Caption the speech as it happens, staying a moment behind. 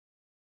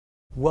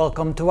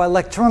Welcome to our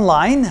lecture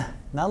online.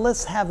 Now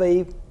let's have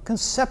a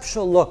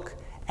conceptual look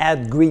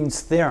at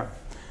Green's theorem.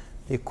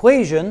 The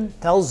equation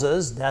tells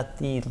us that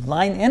the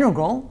line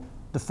integral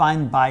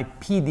defined by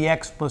p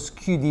dx plus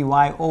q dy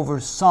over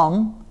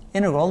some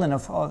integral,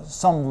 and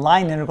some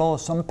line integral or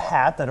some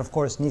path that of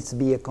course needs to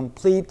be a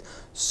complete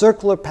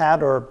circular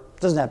path, or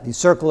doesn't have to be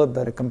circular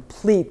but a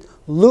complete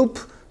loop,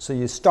 so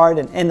you start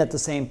and end at the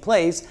same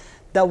place,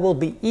 that will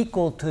be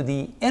equal to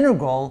the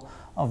integral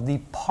of the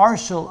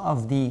partial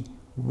of the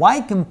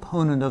y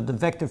component of the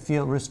vector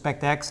field with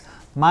respect to x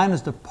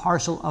minus the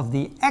partial of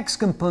the x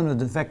component of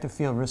the vector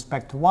field with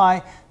respect to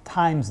y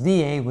times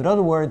dA. With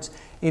other words,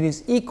 it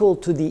is equal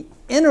to the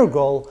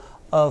integral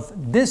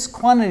of this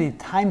quantity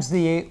times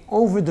dA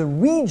over the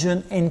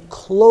region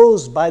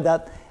enclosed by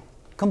that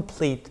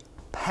complete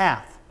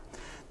path.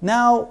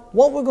 Now,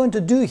 what we're going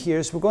to do here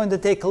is we're going to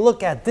take a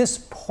look at this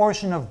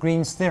portion of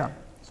Green's theorem.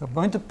 So I'm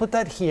going to put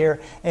that here,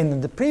 and in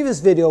the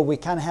previous video we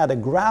kind of had a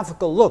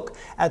graphical look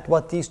at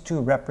what these two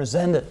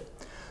represented.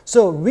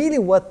 So really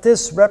what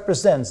this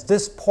represents,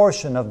 this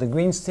portion of the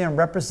Green's theorem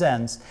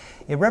represents,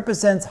 it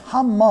represents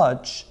how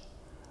much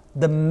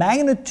the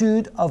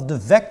magnitude of the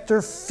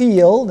vector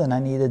field, and I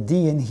need a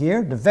D in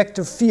here, the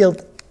vector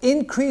field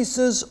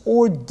increases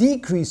or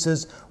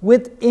decreases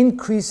with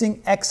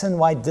increasing x and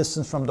y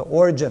distance from the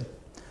origin.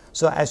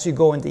 So as you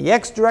go in the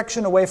x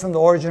direction away from the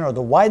origin or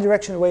the y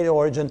direction away from the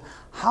origin,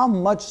 how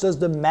much does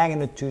the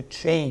magnitude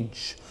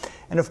change?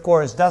 And of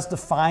course, that's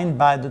defined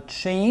by the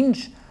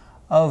change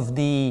of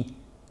the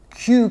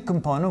q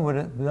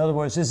component. In other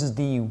words, this is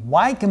the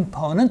y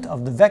component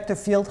of the vector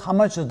field. How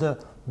much of the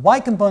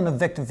y component of the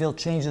vector field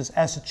changes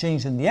as it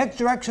changes in the x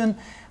direction?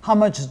 How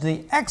much is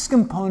the x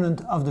component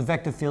of the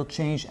vector field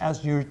change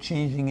as you're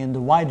changing in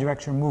the y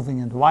direction, moving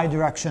in the y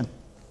direction?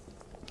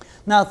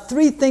 Now,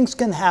 three things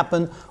can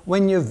happen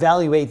when you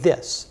evaluate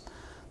this.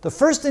 The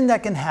first thing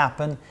that can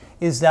happen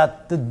is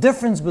that the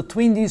difference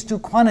between these two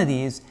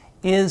quantities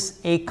is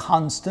a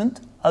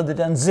constant other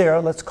than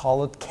zero. Let's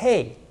call it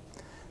k.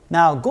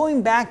 Now,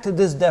 going back to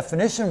this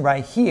definition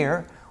right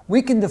here,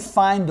 we can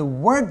define the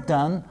work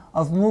done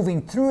of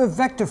moving through a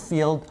vector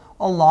field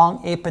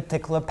along a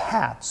particular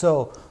path.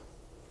 So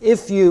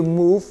if you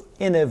move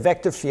in a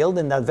vector field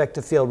and that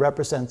vector field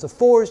represents a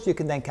force, you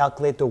can then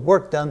calculate the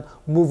work done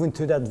moving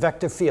through that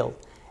vector field.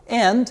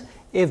 And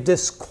if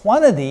this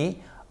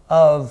quantity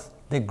of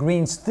the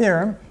Green's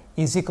theorem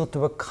is equal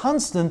to a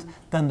constant,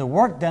 then the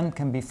work done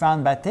can be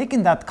found by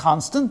taking that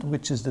constant,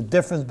 which is the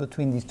difference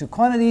between these two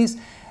quantities,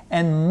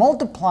 and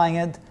multiplying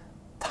it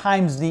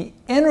times the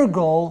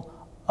integral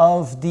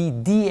of the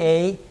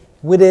dA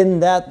within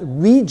that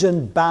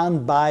region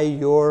bound by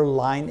your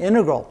line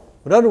integral.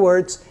 In other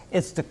words,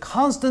 it's the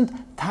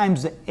constant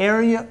times the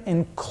area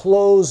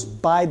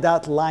enclosed by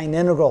that line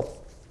integral.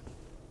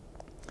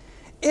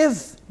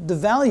 If the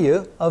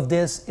value of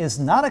this is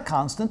not a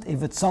constant,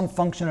 if it's some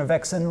function of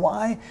x and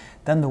y,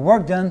 then the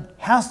work done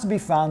has to be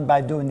found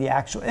by doing the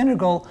actual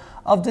integral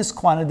of this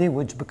quantity,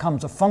 which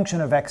becomes a function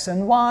of x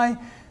and y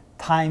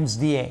times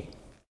dA.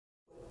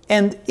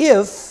 And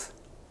if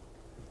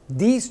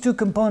these two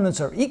components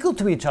are equal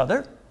to each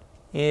other,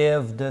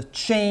 if the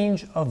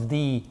change of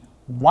the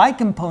y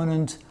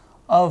component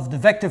of the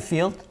vector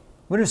field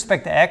with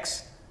respect to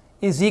x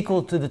is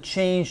equal to the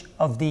change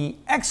of the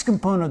x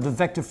component of the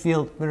vector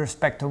field with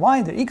respect to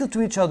y, they're equal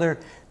to each other,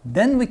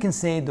 then we can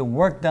say the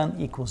work done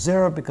equals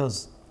 0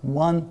 because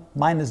one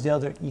minus the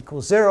other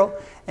equals 0.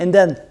 And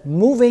then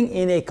moving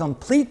in a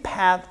complete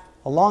path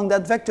along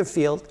that vector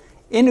field,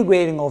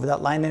 integrating over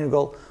that line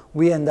integral,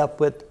 we end up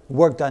with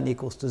work done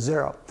equals to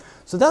 0.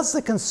 So that's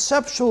the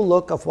conceptual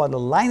look of what a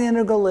line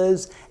integral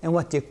is and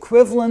what the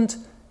equivalent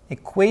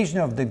equation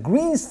of the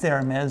Green's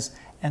theorem is,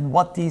 and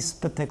what these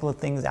particular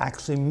things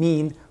actually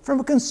mean from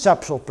a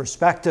conceptual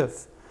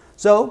perspective.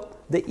 So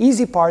the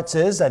easy part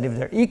is that if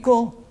they're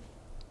equal,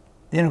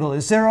 the integral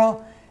is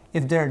 0.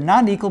 If they're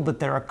not equal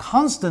but they're a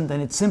constant, then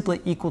it's simply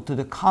equal to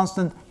the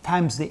constant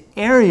times the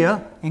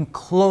area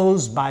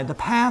enclosed by the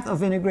path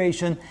of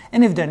integration.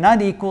 And if they're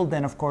not equal,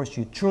 then of course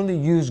you truly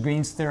use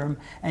Green's theorem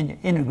and you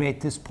integrate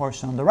this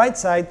portion on the right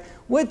side,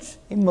 which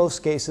in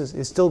most cases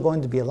is still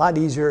going to be a lot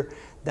easier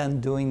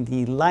than doing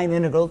the line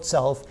integral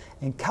itself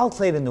and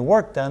calculating the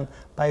work done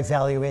by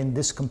evaluating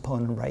this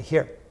component right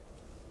here.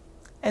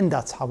 And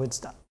that's how it's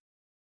done.